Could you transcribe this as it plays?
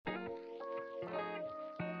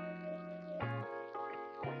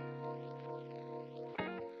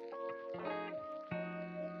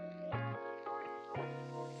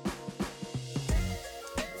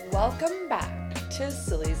Welcome back to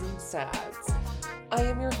Sillies and Sads. I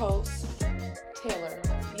am your host, Taylor.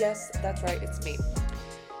 Yes, that's right, it's me.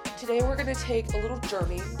 Today we're going to take a little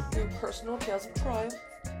journey through personal tales of triumph,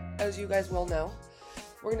 as you guys will know.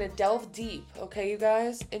 We're going to delve deep, okay, you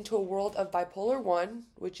guys, into a world of Bipolar 1,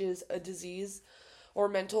 which is a disease or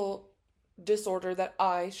mental disorder that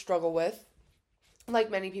I struggle with,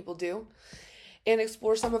 like many people do, and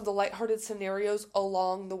explore some of the lighthearted scenarios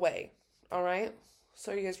along the way, all right?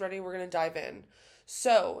 So are you guys ready? We're going to dive in.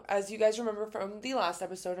 So, as you guys remember from the last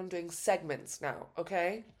episode, I'm doing segments now,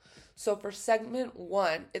 okay? So for segment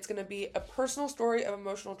 1, it's going to be a personal story of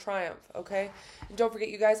emotional triumph, okay? And don't forget,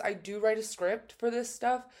 you guys, I do write a script for this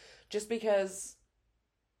stuff just because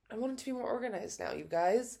I want it to be more organized now, you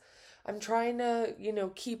guys. I'm trying to,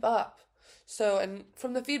 keep up. So, and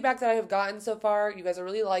from the feedback that I have gotten so far, you guys are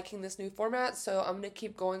really liking this new format, so I'm going to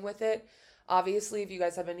keep going with it. Obviously, if you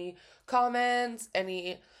guys have any comments,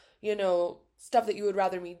 any, stuff that you would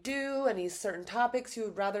rather me do, any certain topics you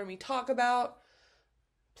would rather me talk about,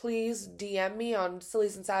 please DM me on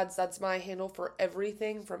Sillies and Sads. That's my handle for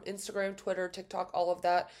everything from Instagram, Twitter, TikTok, all of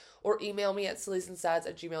that. Or email me at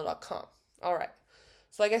silliesandsads@gmail.com. All right.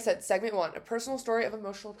 So like I said, segment 1, a personal story of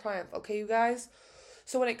emotional triumph. Okay, you guys?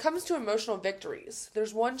 So when it comes to emotional victories,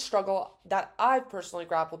 there's one struggle that I've personally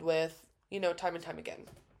grappled with, time and time again.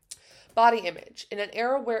 Body image. In an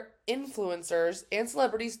era where influencers and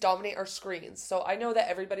celebrities dominate our screens. So I know that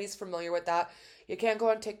everybody's familiar with that. You can't go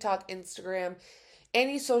on TikTok, Instagram,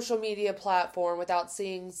 any social media platform without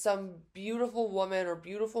seeing some beautiful woman or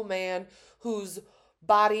beautiful man whose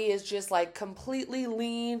body is just like completely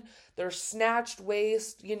lean. They're snatched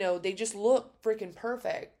waist. They just look freaking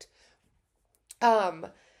perfect.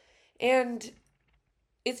 And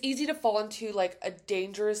it's easy to fall into like a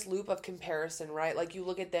dangerous loop of comparison, right? Like you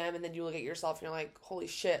look at them and then you look at yourself and you're like, holy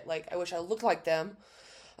shit, like I wish I looked like them.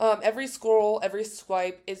 Every scroll, every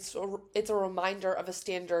swipe, it's a reminder of a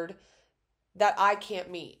standard that I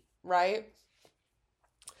can't meet, right?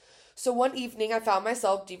 So one evening I found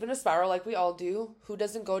myself deep in a spiral like we all do. Who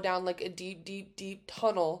doesn't go down like a deep, deep, deep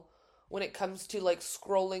tunnel when it comes to like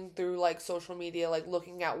scrolling through like social media, like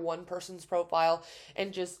looking at one person's profile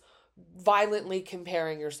and just violently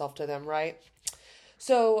comparing yourself to them, right?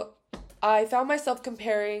 So I found myself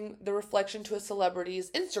comparing the reflection to a celebrity's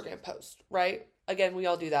Instagram post, right? Again, we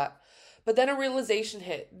all do that. But then a realization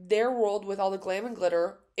hit. Their world with all the glam and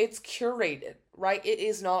glitter, it's curated, right? It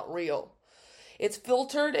is not real. It's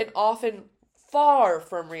filtered and often far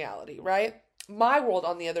from reality, right? My world,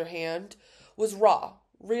 on the other hand, was raw,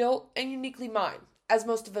 real, and uniquely mine, as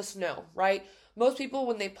most of us know, right? Most people,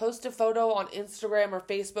 when they post a photo on Instagram or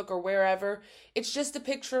Facebook or wherever, it's just a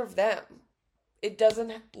picture of them.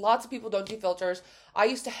 Lots of people don't do filters. I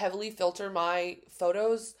used to heavily filter my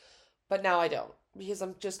photos, but now I don't. Because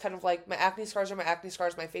I'm just kind of like, my acne scars are my acne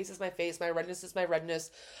scars, my face is my face, my redness is my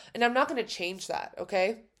redness, and I'm not going to change that,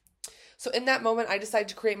 okay? So in that moment, I decided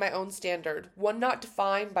to create my own standard, one not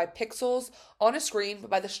defined by pixels on a screen, but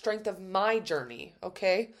by the strength of my journey,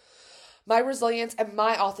 okay? My resilience and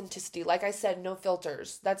my authenticity. Like I said, no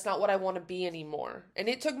filters. That's not what I want to be anymore. And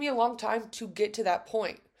it took me a long time to get to that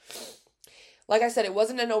point. Like I said, it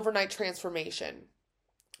wasn't an overnight transformation.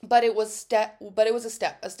 But it was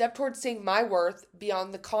a step towards seeing my worth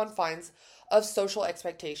beyond the confines of social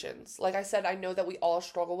expectations. Like I said, I know that we all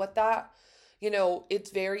struggle with that.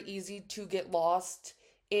 It's very easy to get lost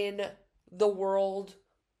in the world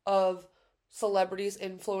of celebrities,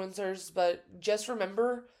 influencers, but just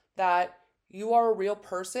remember that you are a real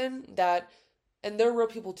person and they're real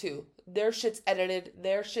people too. Their shit's edited.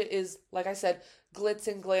 Their shit is, like I said, glitz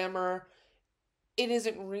and glamour. It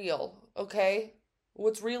isn't real, okay?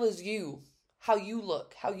 What's real is you, how you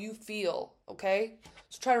look, how you feel, okay?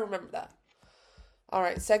 So try to remember that. All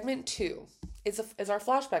right, segment 2 is our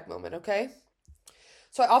flashback moment, okay?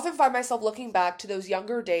 So I often find myself looking back to those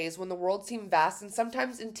younger days when the world seemed vast and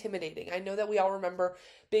sometimes intimidating. I know that we all remember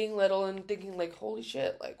being little and thinking like, holy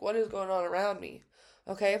shit, like what is going on around me?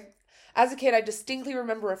 Okay? As a kid, I distinctly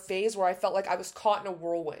remember a phase where I felt like I was caught in a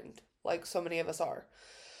whirlwind, like so many of us are.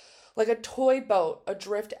 Like a toy boat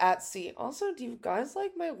adrift at sea. Also, do you guys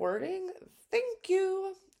like my wording? Thank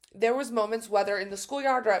you. There was moments, whether in the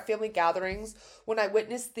schoolyard or at family gatherings, when I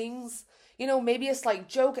witnessed things, maybe a slight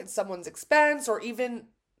joke at someone's expense or even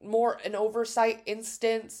more an oversight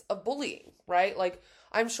instance of bullying, right? Like,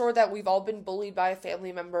 I'm sure that we've all been bullied by a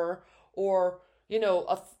family member or,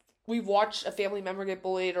 we've watched a family member get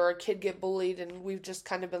bullied or a kid get bullied and we've just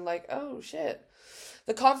kind of been like, oh, shit.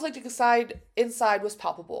 The conflict inside was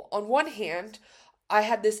palpable. On one hand, I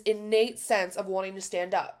had this innate sense of wanting to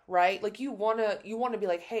stand up, right? Like you want to be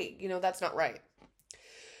like, hey, that's not right.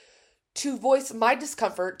 to voice my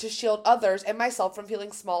discomfort to shield others and myself from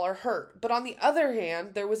feeling small or hurt. But on the other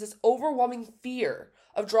hand, there was this overwhelming fear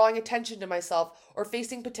of drawing attention to myself or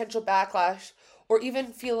facing potential backlash or even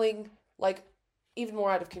feeling like even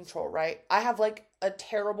more out of control, right? I have like a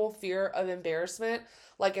terrible fear of embarrassment.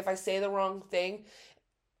 Like if I say the wrong thing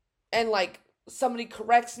and like somebody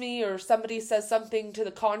corrects me or somebody says something to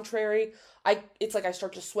the contrary, it's like I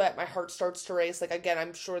start to sweat, my heart starts to race. Like again,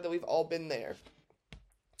 I'm sure that we've all been there.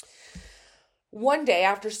 One day,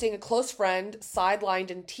 after seeing a close friend sidelined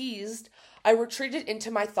and teased, I retreated into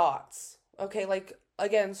my thoughts. Okay, like,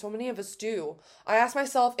 again, so many of us do. I asked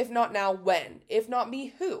myself, if not now, when? If not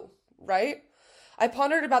me, who? Right? I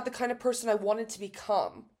pondered about the kind of person I wanted to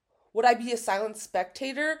become. Would I be a silent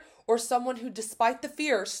spectator or someone who, despite the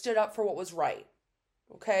fear, stood up for what was right?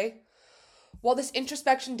 Okay? While this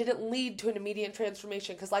introspection didn't lead to an immediate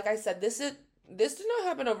transformation, because like I said, this did not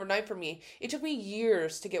happen overnight for me. It took me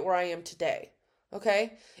years to get where I am today.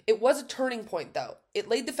 Okay? It was a turning point, though. It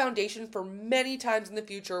laid the foundation for many times in the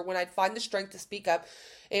future when I'd find the strength to speak up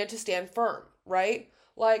and to stand firm, right?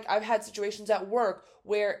 Like, I've had situations at work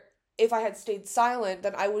where if I had stayed silent,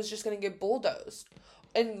 then I was just going to get bulldozed.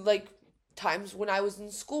 And, like, times when I was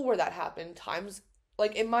in school where that happened, times,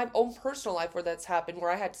 like, in my own personal life where that's happened,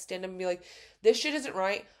 where I had to stand up and be like, this shit isn't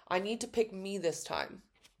right. I need to pick me this time.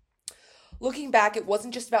 Looking back, it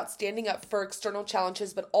wasn't just about standing up for external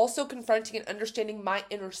challenges, but also confronting and understanding my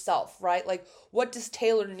inner self, right? Like, what does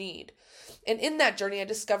Taylor need? And in that journey, I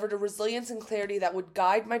discovered a resilience and clarity that would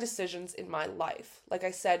guide my decisions in my life. Like I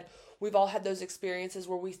said, we've all had those experiences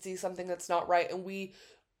where we see something that's not right and we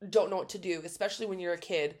don't know what to do, especially when you're a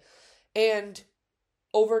kid. And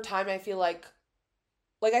over time, I feel like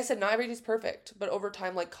I said, not every day is perfect, but over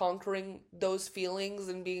time, like conquering those feelings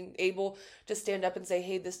and being able to stand up and say,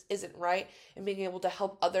 hey, this isn't right, and being able to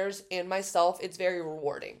help others and myself, it's very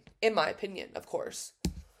rewarding, in my opinion, of course.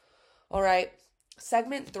 All right,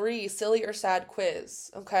 segment 3, silly or sad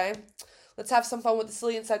quiz, okay? Let's have some fun with the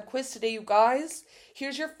silly and sad quiz today, you guys.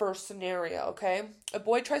 Here's your first scenario, okay? A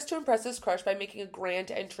boy tries to impress his crush by making a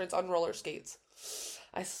grand entrance on roller skates.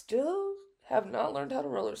 I still have not learned how to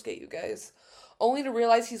roller skate, you guys. Only to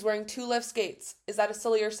realize he's wearing 2 left skates. Is that a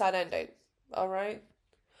silly or sad ending? All right.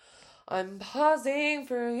 I'm pausing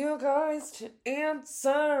for you guys to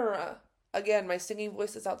answer. Again, my singing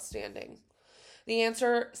voice is outstanding. The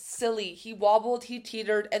answer, silly. He wobbled, he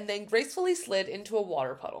teetered, and then gracefully slid into a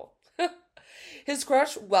water puddle. His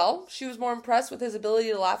crush, well, she was more impressed with his ability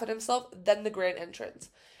to laugh at himself than the grand entrance.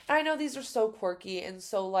 And I know these are so quirky and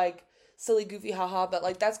so, like, silly, goofy, haha, but,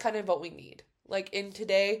 like, that's kind of what we need. Like, in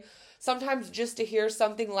today, sometimes just to hear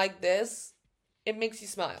something like this, it makes you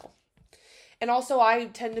smile. And also, I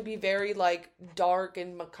tend to be very, like, dark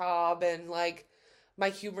and macabre, and, like, my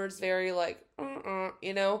humor's very, like,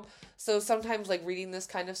 you know? So sometimes, like, reading this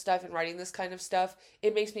kind of stuff and writing this kind of stuff,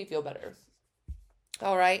 it makes me feel better.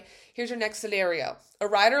 All right, here's your next scenario. A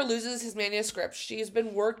writer loses his manuscript. She's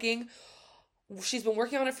been working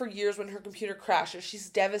on it for years when her computer crashes. She's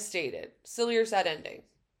devastated. Silly or sad ending?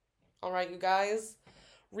 All right, you guys,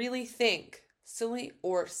 really think, silly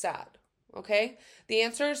or sad, okay? The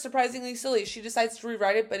answer is surprisingly silly. She decides to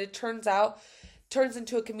rewrite it, but it turns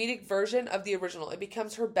into a comedic version of the original. It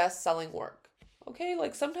becomes her best-selling work, okay?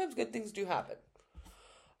 Like, sometimes good things do happen.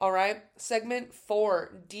 All right, segment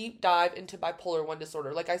 4, deep dive into bipolar 1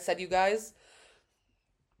 disorder. Like I said, you guys,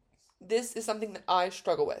 this is something that I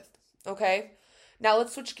struggle with, okay? Now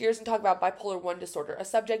let's switch gears and talk about bipolar 1 disorder, a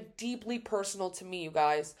subject deeply personal to me, you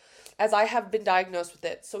guys, as I have been diagnosed with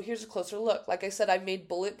it. So here's a closer look. Like I said, I made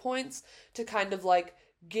bullet points to kind of like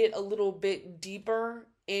get a little bit deeper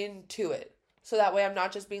into it. So that way I'm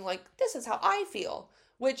not just being like, this is how I feel,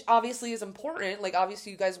 which obviously is important. Like,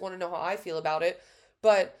 obviously you guys want to know how I feel about it.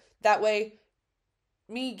 But that way,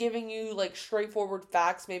 me giving you like straightforward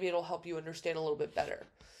facts, maybe it'll help you understand a little bit better.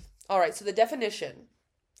 All right, so the definition.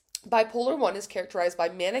 Bipolar 1 is characterized by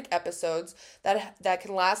manic episodes that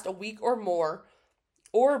can last a week or more,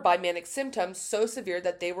 or by manic symptoms so severe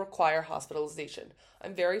that they require hospitalization.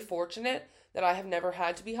 I'm very fortunate that I have never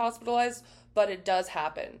had to be hospitalized, but it does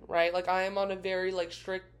happen, right? Like, I am on a very like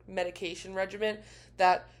strict medication regimen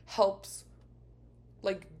that helps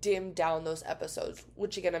like dim down those episodes,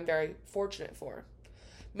 which again, I'm very fortunate for.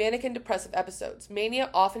 Manic and depressive episodes. Mania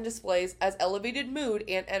often displays as elevated mood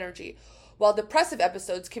and energy, while depressive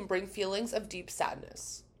episodes can bring feelings of deep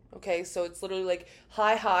sadness. Okay, so it's literally like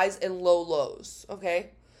high highs and low lows, okay?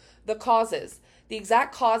 The causes. The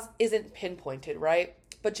exact cause isn't pinpointed, right?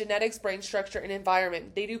 But genetics, brain structure, and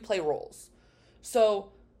environment, they do play roles.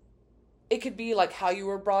 So it could be like how you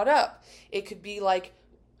were brought up. It could be like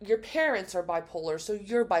your parents are bipolar, so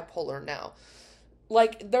you're bipolar now.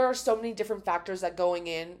 Like, there are so many different factors that go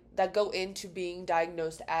into being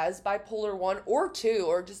diagnosed as bipolar 1 or 2,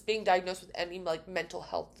 or just being diagnosed with any, like, mental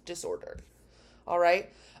health disorder. All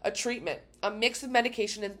right? A treatment. A mix of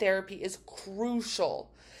medication and therapy is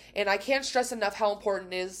crucial. And I can't stress enough how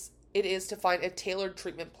important it is to find a tailored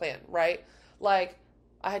treatment plan, right? Like,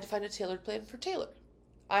 I had to find a tailored plan for Taylor.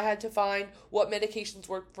 I had to find what medications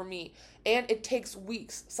work for me. And it takes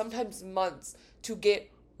weeks, sometimes months, to get,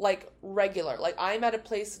 like, regular. Like, I'm at a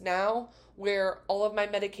place now where all of my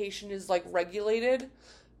medication is, like, regulated.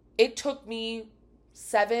 It took me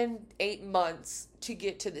 7-8 months to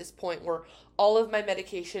get to this point where all of my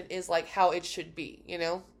medication is, like, how it should be, you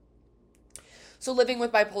know? So living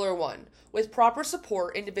with bipolar 1. With proper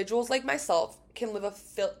support, individuals like myself can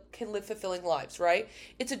live fulfilling lives, right?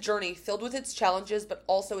 It's a journey filled with its challenges, but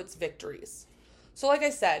also its victories. So like I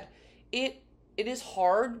said, it is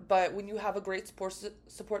hard, but when you have a great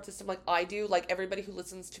support system like I do, like everybody who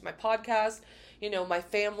listens to my podcast, you know, my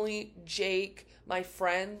family, Jake, my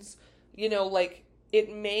friends, you know, like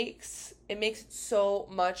it makes it so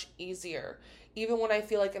much easier. Even when I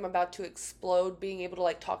feel like I'm about to explode, being able to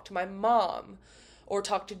like talk to my mom or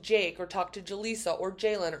talk to Jake or talk to Jaleesa or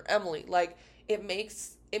Jalen or Emily, like it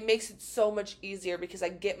makes it so much easier because I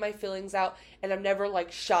get my feelings out and I'm never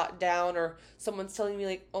like shot down or someone's telling me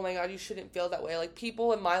like, oh my God, you shouldn't feel that way. Like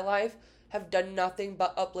people in my life have done nothing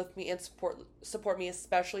but uplift me and support me,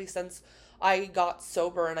 especially since I got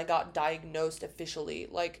sober and I got diagnosed officially.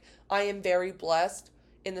 Like I am very blessed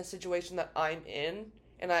in the situation that I'm in,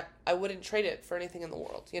 and I wouldn't trade it for anything in the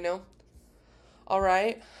world, you know? All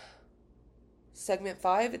right. Segment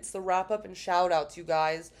 5, it's the wrap up and shout outs, you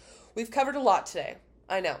guys. We've covered a lot today.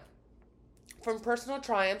 I know. From personal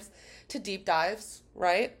triumphs to deep dives,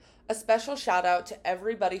 right? A special shout out to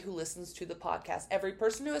everybody who listens to the podcast. Every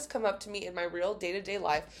person who has come up to me in my real day-to-day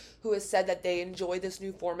life who has said that they enjoy this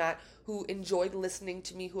new format, who enjoyed listening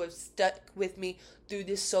to me, who have stuck with me through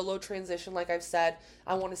this solo transition, like I've said.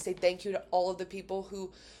 I want to say thank you to all of the people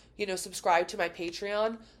who, you know, subscribe to my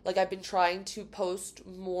Patreon. Like I've been trying to post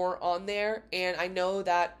more on there, and I know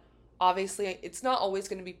that obviously it's not always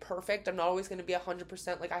going to be perfect. I'm not always going to be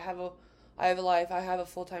 100%. Like I have a life, I have a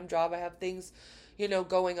full-time job, I have things, you know,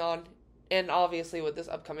 going on. And obviously with this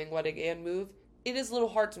upcoming wedding and move, it is a little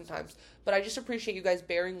hard sometimes. But I just appreciate you guys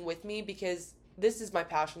bearing with me because this is my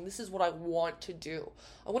passion. This is what I want to do.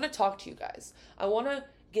 I want to talk to you guys. I want to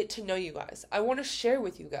get to know you guys. I want to share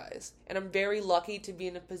with you guys. And I'm very lucky to be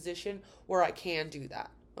in a position where I can do that.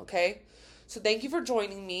 Okay? So thank you for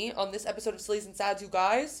joining me on this episode of Sillies and Sads, you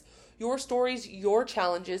guys. Your stories, your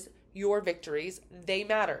challenges, your victories, they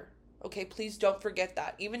matter. Okay, please don't forget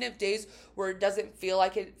that. Even if days where it doesn't feel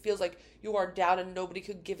like it, feels like you are down and nobody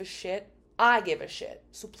could give a shit, I give a shit.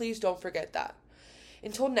 So please don't forget that.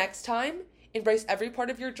 Until next time, embrace every part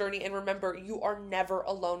of your journey and remember you are never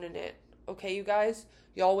alone in it. Okay, you guys?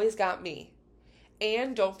 You always got me.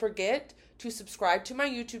 And don't forget to subscribe to my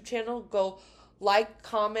YouTube channel. Go like,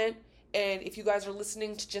 comment, and if you guys are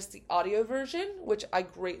listening to just the audio version, which I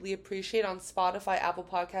greatly appreciate on Spotify, Apple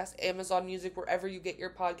Podcasts, Amazon Music, wherever you get your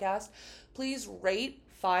podcast, please rate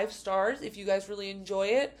 5 stars if you guys really enjoy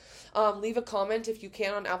it. Leave a comment if you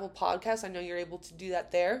can on Apple Podcasts. I know you're able to do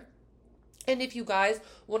that there. And if you guys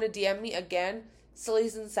want to DM me again,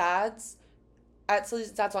 Sillies and Sads, at Sillies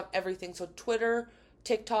and Sads on everything. So Twitter,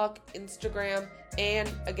 TikTok, Instagram,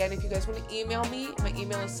 and again, if you guys want to email me, my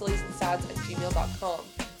email is silliesandsads@gmail.com.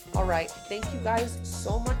 All right. Thank you guys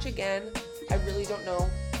so much again. I really don't know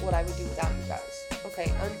what I would do without you guys.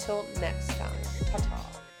 Okay. Until next time.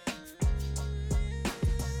 Ta-ta.